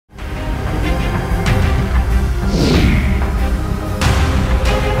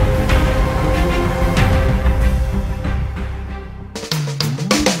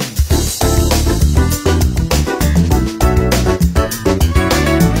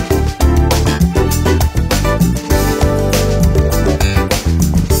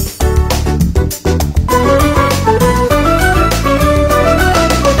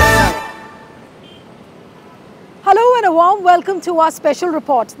welcome to our special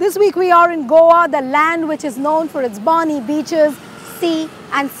report. This week we are in Goa, the land which is known for its balmy beaches, sea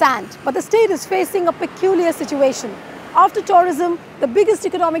and sand. But the state is facing a peculiar situation. After tourism, the biggest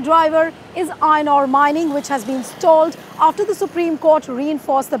economic driver is iron ore mining, which has been stalled after the Supreme Court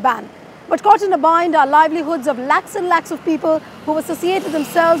reinforced the ban. But caught in a bind are livelihoods of lakhs and lakhs of people who have associated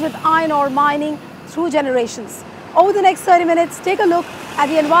themselves with iron ore mining through generations. Over the next 30 minutes, take a look at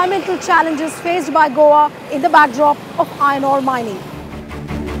the environmental challenges faced by Goa in the backdrop of iron ore mining.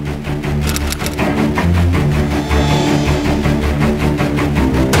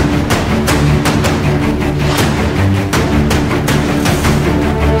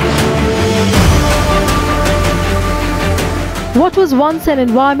 What was once an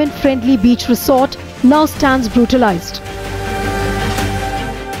environment-friendly beach resort now stands brutalized.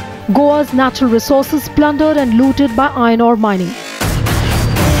 Goa's natural resources plundered and looted by iron ore mining.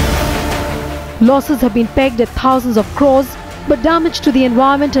 Losses have been pegged at thousands of crores, but damage to the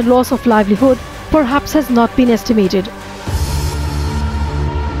environment and loss of livelihood perhaps has not been estimated.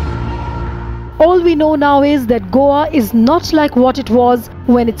 All we know now is that Goa is not like what it was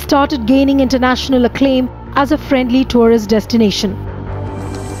when it started gaining international acclaim as a friendly tourist destination.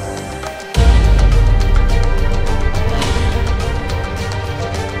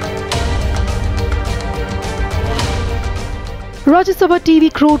 Rajya Sabha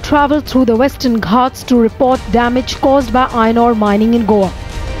TV crew travelled through the Western Ghats to report damage caused by iron ore mining in Goa.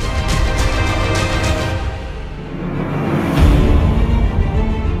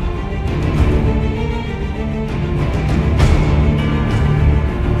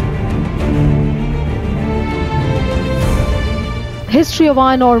 History of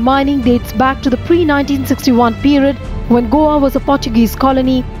iron ore mining dates back to the pre-1961 period when Goa was a Portuguese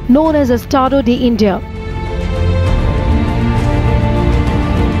colony known as Estado de India.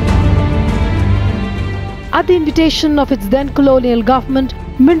 At the invitation of its then colonial government,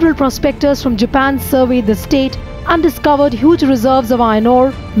 mineral prospectors from Japan surveyed the state and discovered huge reserves of iron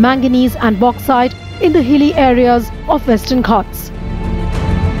ore, manganese and bauxite in the hilly areas of Western Ghats.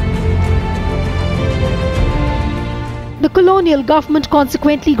 The colonial government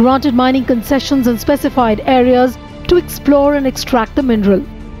consequently granted mining concessions in specified areas to explore and extract the mineral.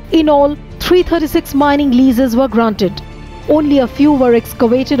 In all, 336 mining leases were granted. Only a few were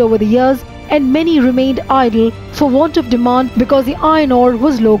excavated over the years, and many remained idle for want of demand because the iron ore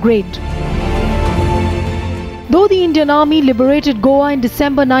was low grade. Though the Indian Army liberated Goa in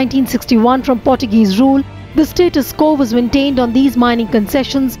December 1961 from Portuguese rule, the status quo was maintained on these mining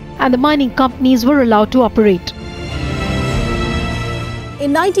concessions and the mining companies were allowed to operate.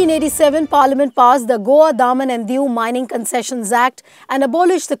 In 1987, Parliament passed the Goa Daman and Diu Mining Concessions Act and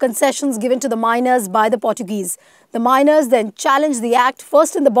abolished the concessions given to the miners by the Portuguese. The miners then challenged the act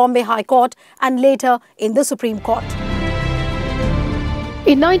first in the Bombay High Court and later in the Supreme Court.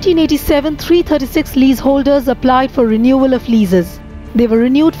 In 1987, 336 leaseholders applied for renewal of leases. They were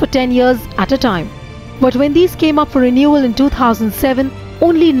renewed for 10 years at a time. But when these came up for renewal in 2007,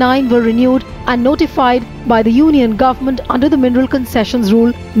 only 9 were renewed and notified by the Union government under the Mineral Concessions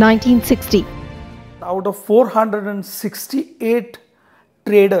Rule 1960. Out of 468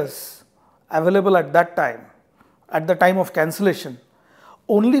 traders available at that time, at the time of cancellation,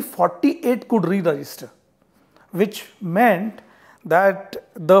 only 48 could re-register, which meant that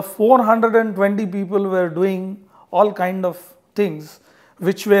the 420 people were doing all kind of things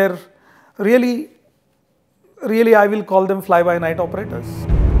which were really I will call them fly-by-night operators.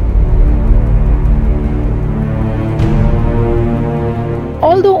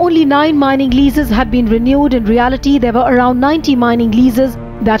 Although only 9 mining leases had been renewed, in reality there were around 90 mining leases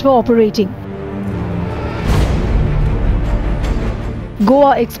that were operating.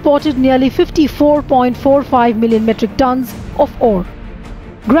 Goa exported nearly 54.45 million metric tons of ore.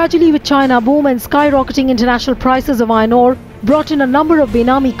 Gradually, with China boom and skyrocketing international prices of iron ore, brought in a number of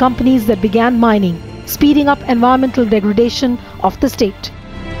Benami companies that began mining, speeding up environmental degradation of the state.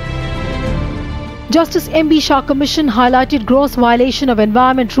 Justice M.B. Shah Commission highlighted gross violation of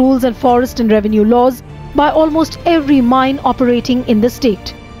environment rules and forest and revenue laws by almost every mine operating in the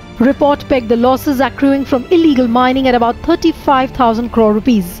state. Report pegged the losses accruing from illegal mining at about 35,000 crore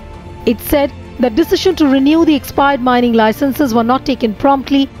rupees. It said that decision to renew the expired mining licenses were not taken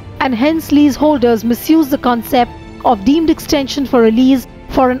promptly and hence leaseholders misused the concept of deemed extension for a lease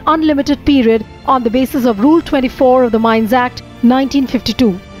for an unlimited period on the basis of Rule 24 of the Mines Act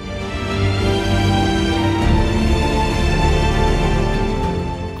 1952.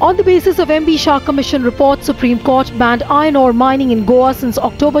 On the basis of M.B. Shah Commission report, Supreme Court banned iron ore mining in Goa since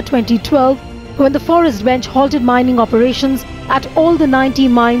October 2012 when the Forest Bench halted mining operations at all the 90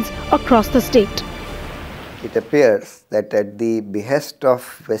 mines across the state. It appears that at the behest of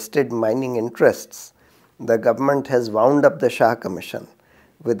vested mining interests, the government has wound up the Shah Commission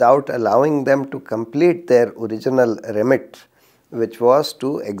without allowing them to complete their original remit, which was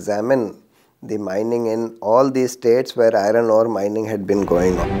to examine the mining in all these states where iron ore mining had been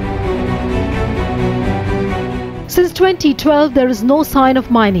going on. Since 2012, there is no sign of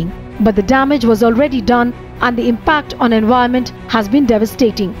mining, but the damage was already done and the impact on environment has been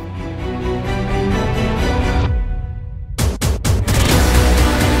devastating.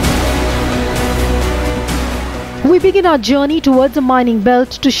 We begin our journey towards a mining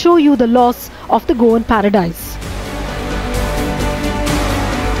belt to show you the loss of the Goan paradise.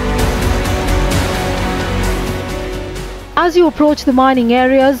 As you approach the mining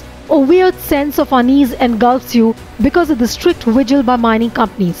areas, a weird sense of unease engulfs you because of the strict vigil by mining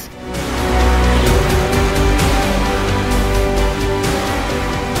companies.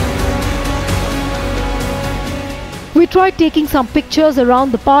 We tried taking some pictures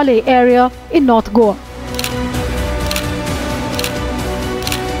around the Pale area in North Goa.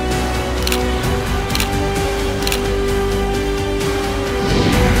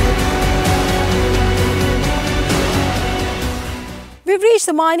 We've reached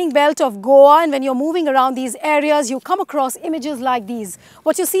the mining belt of Goa, and when you're moving around these areas, you come across images like these.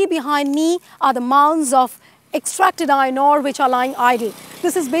 What you see behind me are the mounds of extracted iron ore which are lying idle.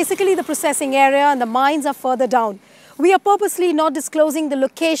 This is basically the processing area and the mines are further down. We are purposely not disclosing the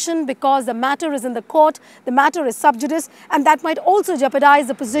location because the matter is in the court, the matter is sub judice, and that might also jeopardize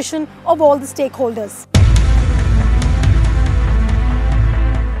the position of all the stakeholders.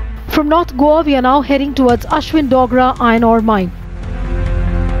 From North Goa, we are now heading towards Ashwin Dogra iron ore mine.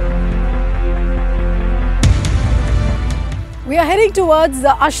 We are heading towards the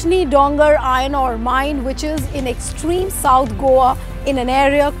Ashni Dongar iron ore mine, which is in extreme South Goa in an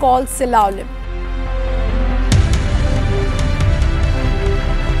area called Silaulim.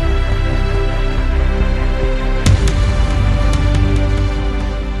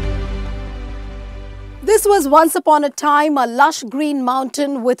 This was once upon a time a lush green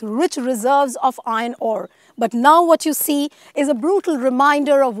mountain with rich reserves of iron ore. But now what you see is a brutal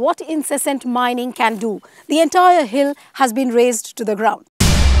reminder of what incessant mining can do. The entire hill has been razed to the ground.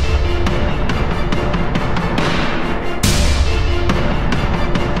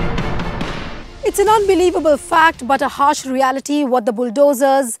 It's an unbelievable fact, but a harsh reality what the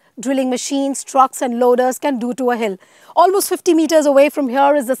bulldozers, drilling machines, trucks and loaders can do to a hill. Almost 50 meters away from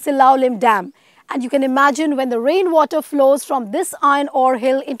here is the Silaulim Dam. And you can imagine when the rainwater flows from this iron ore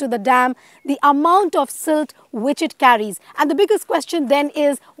hill into the dam, the amount of silt which it carries. And the biggest question then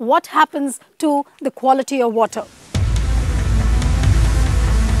is, what happens to the quality of water?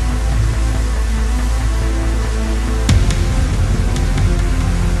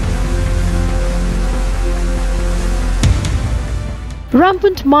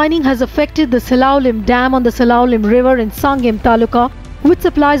 Rampant mining has affected the Silaulim Dam on the Silaulim River in Sangem Taluka, which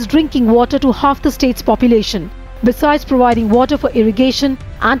supplies drinking water to half the state's population, besides providing water for irrigation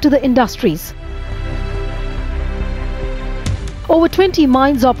and to the industries. Over 20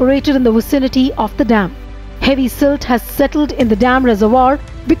 mines operated in the vicinity of the dam. Heavy silt has settled in the dam reservoir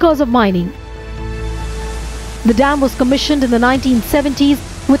because of mining. The dam was commissioned in the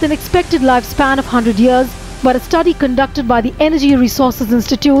 1970s with an expected lifespan of 100 years, but a study conducted by the Energy Resources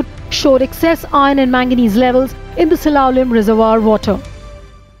Institute showed excess iron and manganese levels in the Silaulim reservoir water.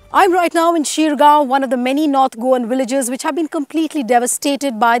 I'm right now in Shirgaon, one of the many North Goan villages which have been completely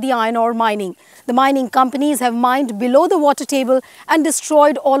devastated by the iron ore mining. The mining companies have mined below the water table and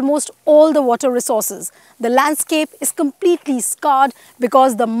destroyed almost all the water resources. The landscape is completely scarred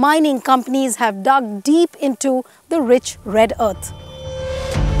because the mining companies have dug deep into the rich red earth.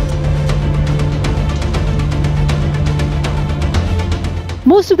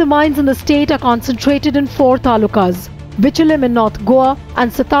 Most of the mines in the state are concentrated in 4 talukas: Bichulim in North Goa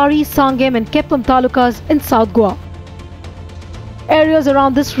and Satari, Sangem and Keppam talukas in South Goa. Areas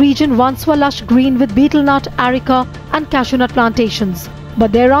around this region once were lush green with betel nut, areca and cashew nut plantations,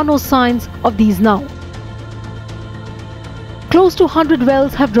 but there are no signs of these now. Close to 100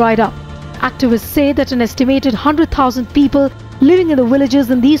 wells have dried up. Activists say that an estimated 100,000 people living in the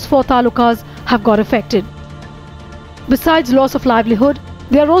villages in these 4 talukas have got affected. Besides loss of livelihood,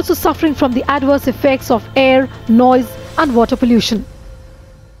 they are also suffering from the adverse effects of air, noise and water pollution.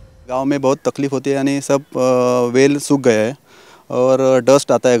 गांव में बहुत तकलीफ होती है, यानी सब well सूख गया है और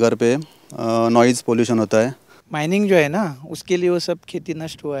डस्ट आता है घर पे, नॉइज़ पोल्यूशन होता है। माइनिंग जो है ना, उसके लिए वो सब खेती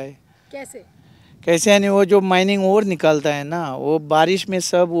नष्ट हुआ है। कैसे यानी वो जो माइनिंग ओर निकालता है ना, वो बारिश में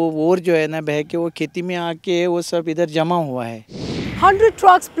सब वो ओर जो है ना बह के वो खेती में आके वो सब इधर जमा हुआ है। 100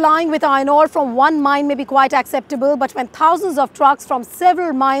 trucks plying with iron ore from one mine may be quite acceptable, but when thousands of trucks from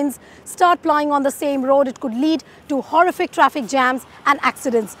several mines start plying on the same road, it could lead to horrific traffic jams and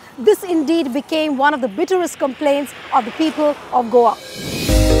accidents. This indeed became one of the bitterest complaints of the people of Goa.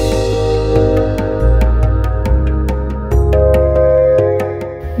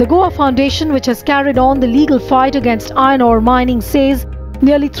 The Goa Foundation, which has carried on the legal fight against iron ore mining, says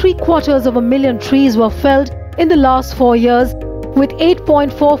nearly 750,000 trees were felled in the last 4 years, with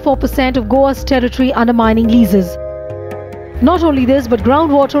 8.44% of Goa's territory under mining leases. Not only this, but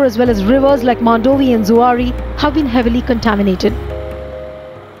groundwater as well as rivers like Mandovi and Zuari have been heavily contaminated.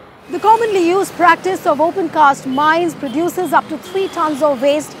 The commonly used practice of open-cast mines produces up to 3 tons of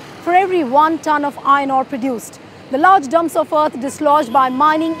waste for every 1 ton of iron ore produced. The large dumps of earth dislodged by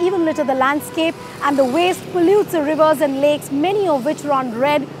mining even litter the landscape, and the waste pollutes the rivers and lakes, many of which run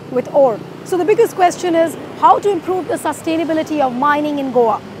red with ore. So the biggest question is how to improve the sustainability of mining in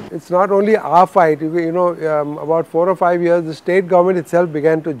Goa. It's not only our fight. About 4 or 5 years, the state government itself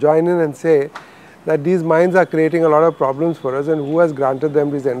began to join in and say that these mines are creating a lot of problems for us, and who has granted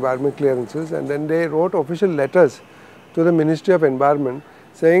them these environment clearances. And then they wrote official letters to the Ministry of Environment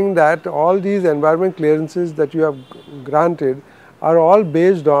saying that all these environment clearances that you have granted are all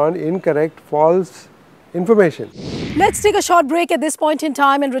based on incorrect, false information. Let's take a short break at this point in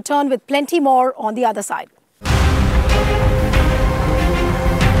time and return with plenty more on the other side.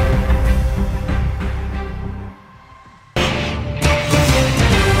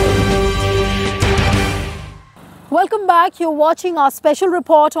 Welcome back. You're watching our special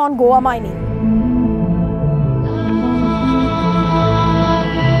report on Goa mining.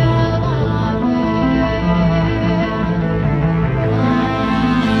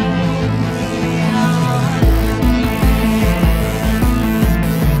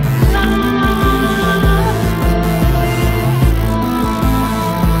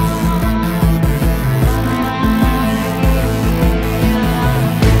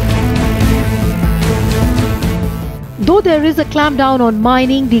 Though there is a clampdown on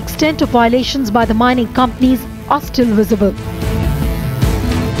mining, the extent of violations by the mining companies are still visible.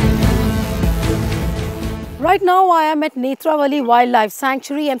 Right now I am at Netravali Wildlife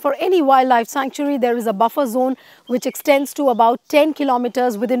Sanctuary, and for any wildlife sanctuary there is a buffer zone which extends to about 10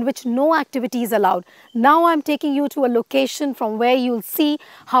 kilometers within which no activity is allowed. Now I am taking you to a location from where you will see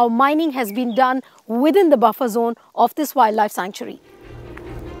how mining has been done within the buffer zone of this wildlife sanctuary.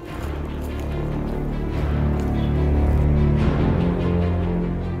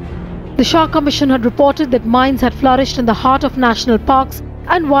 The Shah Commission had reported that mines had flourished in the heart of national parks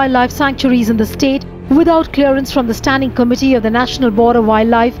and wildlife sanctuaries in the state without clearance from the Standing Committee of the National Board of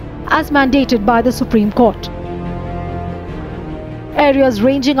Wildlife as mandated by the Supreme Court. Areas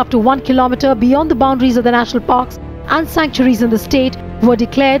ranging up to 1 kilometer beyond the boundaries of the national parks and sanctuaries in the state were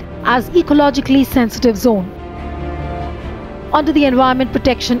declared as ecologically sensitive zone. Under the Environment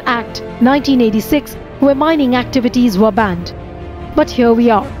Protection Act 1986, where mining activities were banned. But here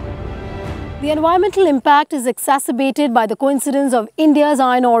we are. The environmental impact is exacerbated by the coincidence of India's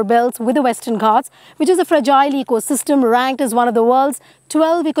iron ore belts with the Western Ghats, which is a fragile ecosystem ranked as one of the world's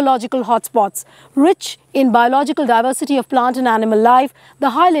 12 ecological hotspots. Rich in biological diversity of plant and animal life, the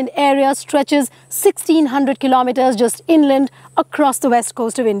highland area stretches 1,600 kilometers just inland across the west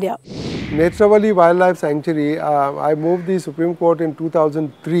coast of India. Netravali Wildlife Sanctuary, I moved the Supreme Court in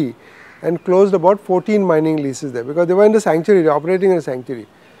 2003 and closed about 14 mining leases there because they were in the sanctuary, operating in a sanctuary.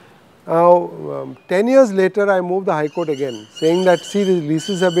 Now, 10 years later, I moved the High Court again, saying that, see, the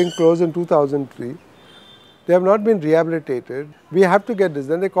leases have been closed in 2003. They have not been rehabilitated. We have to get this.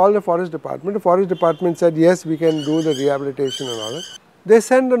 Then they called the Forest Department. The Forest Department said, yes, we can do the rehabilitation and all that. They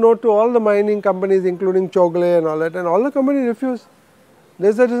sent a note to all the mining companies, including Chogle and all the companies refused.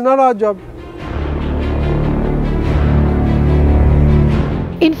 They said, it's not our job.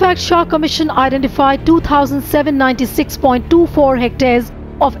 In fact, Shah Commission identified 2,796.24 hectares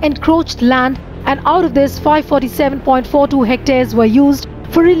of encroached land, and out of this 547.42 hectares were used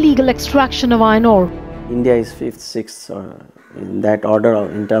for illegal extraction of iron ore. India is 5th, 6th in that order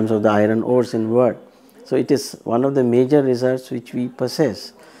in terms of the iron ores in world. So it is one of the major reserves which we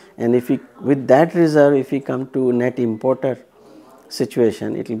possess, and if we, with that reserve, if we come to net importer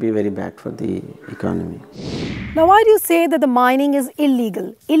situation, it will be very bad for the economy. Now, why do you say that the mining is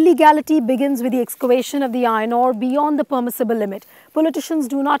illegal? Illegality begins with the excavation of the iron ore beyond the permissible limit. Politicians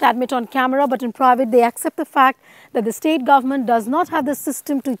do not admit on camera, but in private they accept the fact that the state government does not have the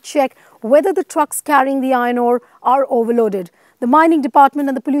system to check whether the trucks carrying the iron ore are overloaded. The mining department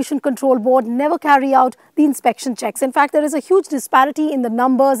and the pollution control board never carry out the inspection checks. In fact, there is a huge disparity in the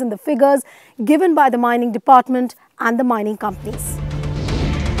numbers and the figures given by the mining department and the mining companies.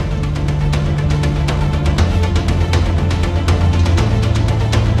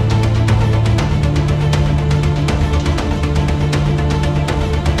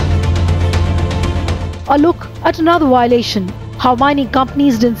 at another violation, how mining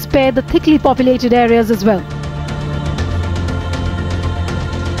companies didn't spare the thickly populated areas as well.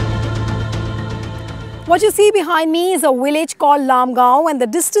 What you see behind me is a village called Lamgaon, and the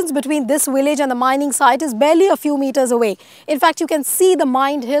distance between this village and the mining site is barely a few meters away. In fact, you can see the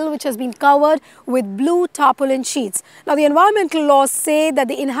mined hill which has been covered with blue tarpaulin sheets. Now, the environmental laws say that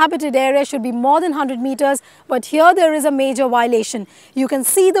the inhabited area should be more than 100 meters, but here there is a major violation. You can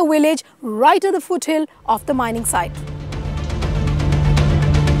see the village right at the foothill of the mining site.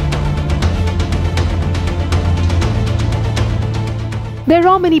 There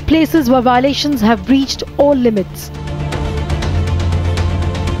are many places where violations have reached all limits.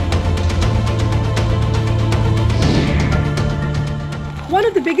 One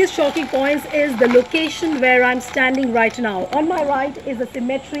of the biggest shocking points is the location where I'm standing right now. On my right is a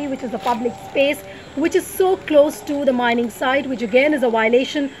cemetery, which is a public space, which is so close to the mining site, which again is a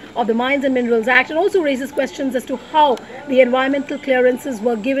violation of the Mines and Minerals Act, and also raises questions as to how the environmental clearances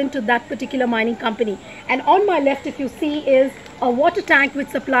were given to that particular mining company. And on my left, if you see, is a water tank which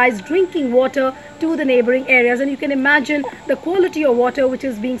supplies drinking water to the neighboring areas, and you can imagine the quality of water which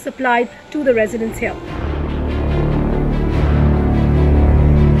is being supplied to the residents here.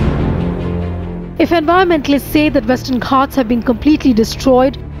 If environmentalists say that Western Ghats have been completely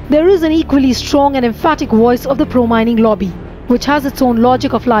destroyed, there is an equally strong and emphatic voice of the pro-mining lobby, which has its own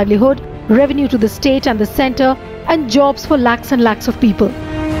logic of livelihood, revenue to the state and the centre, and jobs for lakhs and lakhs of people.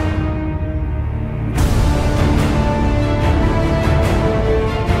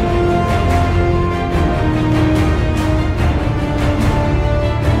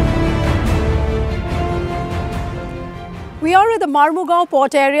 We are at the Marmugao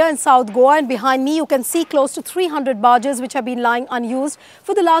port area in South Goa, and behind me you can see close to 300 barges which have been lying unused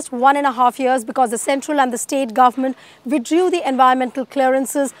for the last 1.5 years because the central and the state government withdrew the environmental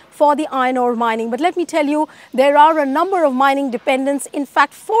clearances for the iron ore mining. But let me tell you, there are a number of mining dependents, in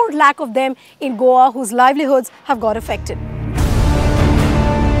fact 4 lakh of them in Goa, whose livelihoods have got affected.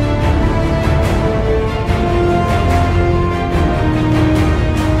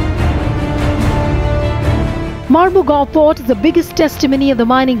 Marmugao port is the biggest testimony of the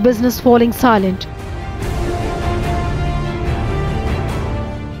mining business falling silent.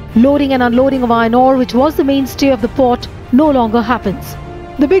 Loading and unloading of iron ore, which was the mainstay of the port, no longer happens.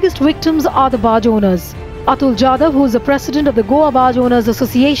 The biggest victims are the barge owners. Atul Jadhav, who is the president of the Goa Barge Owners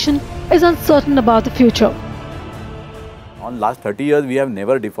Association, is uncertain about the future. On last 30 years, we have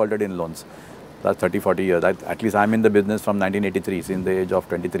never defaulted in loans. Last 30-40 years. At least I'm in the business from 1983, since the age of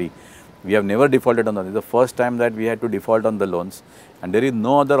 23. We have never defaulted on loans. It's the first time that we had to default on the loans, and there is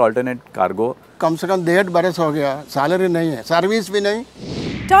no other alternate cargo. कम से कम 1.5 बरस हो गया, salary नहीं है, service भी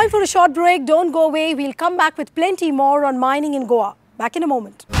नहीं. Time for a short break. Don't go away. We'll come back with plenty more on mining in Goa. Back in a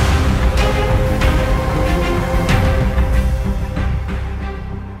moment.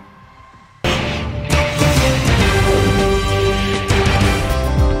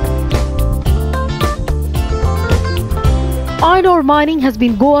 Iron ore mining has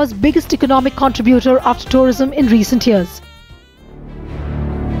been Goa's biggest economic contributor after tourism in recent years.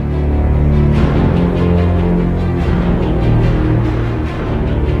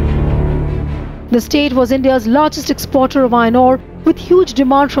 The state was India's largest exporter of iron ore, with huge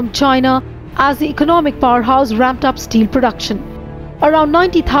demand from China as the economic powerhouse ramped up steel production. Around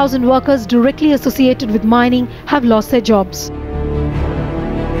 90,000 workers directly associated with mining have lost their jobs.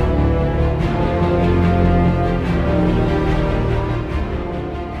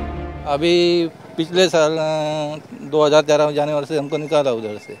 अभी पिछले साल 2013 जनवरी से हमको निकाला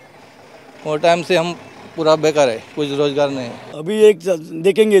उधर से, वो time से हम पूरा बेकार है, कुछ रोजगार नहीं है. अभी एक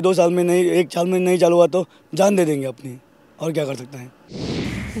देखेंगे 2 साल में नहीं, 1 साल में नहीं चालू हुआ तो जान दे देंगे अपनी, और क्या कर सकते हैं.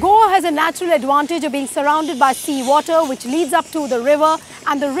 Goa has a natural advantage of being surrounded by sea water which leads up to the river,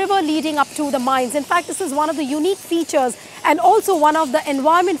 and the river leading up to the mines. In fact, this is one of the unique features and also one of the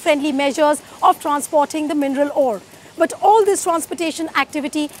environment friendly measures of transporting the mineral ore. But all this transportation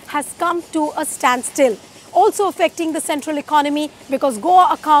activity has come to a standstill, also affecting the central economy because Goa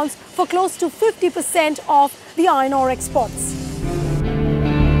accounts for close to 50% of the iron ore exports.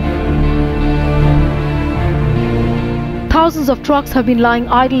 Thousands of trucks have been lying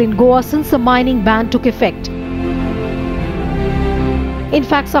idle in Goa since the mining ban took effect. In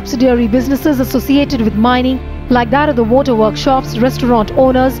fact, subsidiary businesses associated with mining, like that of the water workshops, restaurant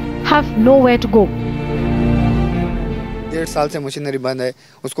owners, have nowhere to go. 1.5 साल से machinery बंद है,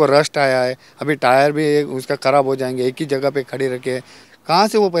 उसको rust आया है, अभी tyre भी उसका खराब हो जाएंगे, एक ही जगह पे खड़े रखे, कहाँ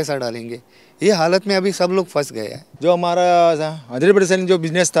से वो पैसा डालेंगे? ये हालत में अभी सब लोग फंस गए हैं. जो हमारा 100% जो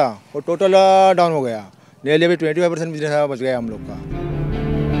बिजनेस था वो टोटल डाउन हो गया. नियरली अभी 25% बिजनेस बच गया हम लोग का.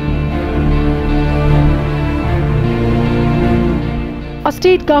 A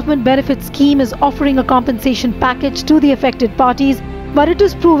state government benefit scheme is offering a compensation package to the affected parties, but it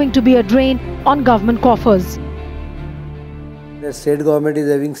is proving to be a drain on government coffers. The state government is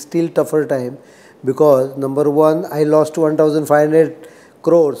having still tougher time because number one, I lost 1,500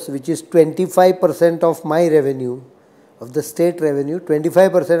 crores, which is 25% of my revenue, of the state revenue.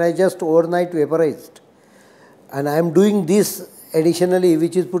 25% I just overnight vaporized. And I am doing this additionally,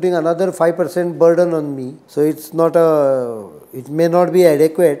 which is putting another 5% burden on me. So it's not it may not be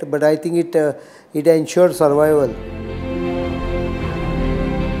adequate, but I think it ensures survival.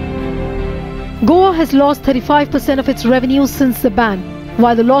 Goa has lost 35% of its revenue since the ban,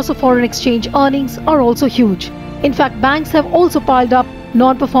 while the loss of foreign exchange earnings are also huge. In fact, banks have also piled up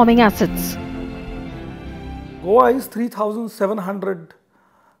non-performing assets. Goa is 3,700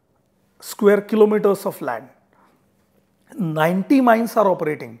 square kilometers of land. 90 mines are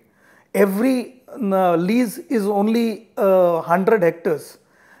operating. Every lease is only 100 hectares.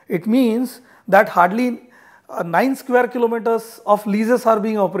 It means that hardly 9 square kilometers of leases are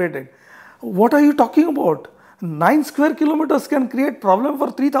being operated. What are you talking about? 9 square kilometers can create problem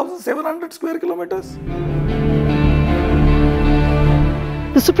for 3,700 square kilometers.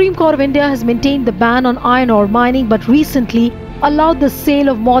 The Supreme Court of India has maintained the ban on iron ore mining, but recently allowed the sale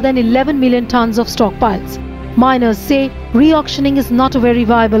of more than 11 million tons of stockpiles. Miners say re-auctioning is not a very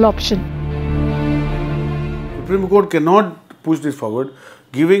viable option. Supreme Court cannot push this forward.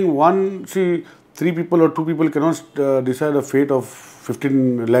 Giving three people or two people cannot decide the fate of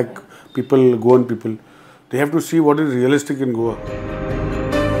 15 lakh people, Goan people. They have to see what is realistic in Goa.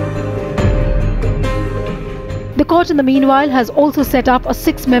 The court in the meanwhile has also set up a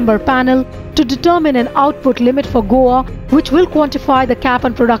 6-member panel to determine an output limit for Goa, which will quantify the cap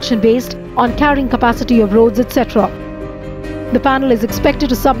on production based on carrying capacity of roads, etc. The panel is expected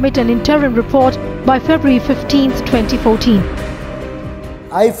to submit an interim report by February 15, 2014.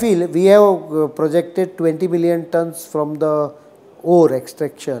 I feel we have projected 20 million tons from the ore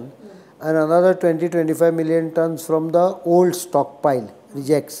extraction and another 20-25 million tons from the old stockpile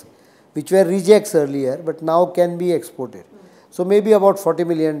rejects, which were rejects earlier but now can be exported. So maybe about 40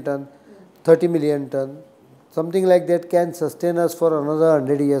 million ton, 30 million ton, something like that can sustain us for another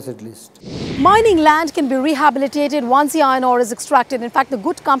 100 years at least. Mining land can be rehabilitated once the iron ore is extracted. In fact, the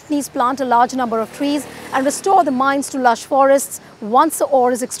good companies plant a large number of trees and restore the mines to lush forests once the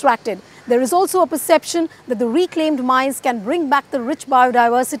ore is extracted. There is also a perception that the reclaimed mines can bring back the rich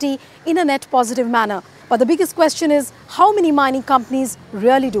biodiversity in a net positive manner. But the biggest question is, how many mining companies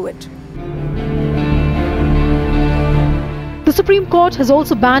really do it? The Supreme Court has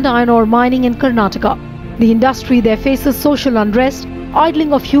also banned iron ore mining in Karnataka. The industry there faces social unrest,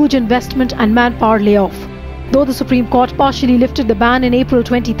 idling of huge investment and manpower layoff. Though the Supreme Court partially lifted the ban in April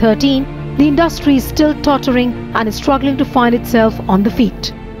 2013, the industry is still tottering and is struggling to find itself on the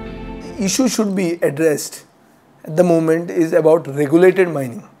feet. Issue should be addressed at the moment is about regulated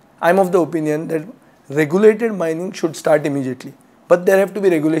mining. I am of the opinion that regulated mining should start immediately, but there have to be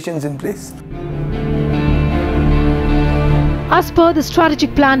regulations in place. As per the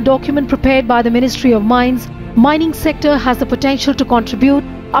strategic plan document prepared by the Ministry of Mines, mining sector has the potential to contribute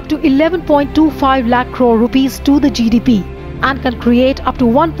up to 11.25 lakh crore rupees to the GDP and can create up to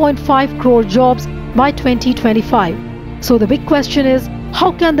 1.5 crore jobs by 2025. So the big question is,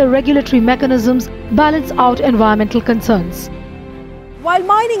 how can the regulatory mechanisms balance out environmental concerns? While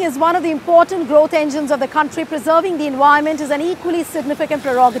mining is one of the important growth engines of the country, preserving the environment is an equally significant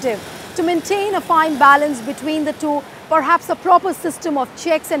prerogative. To maintain a fine balance between the two, perhaps a proper system of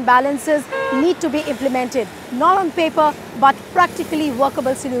checks and balances need to be implemented, not on paper, but practically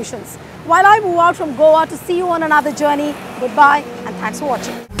workable solutions. While I move out from Goa to see you on another journey, goodbye and thanks for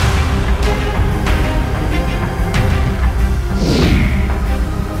watching.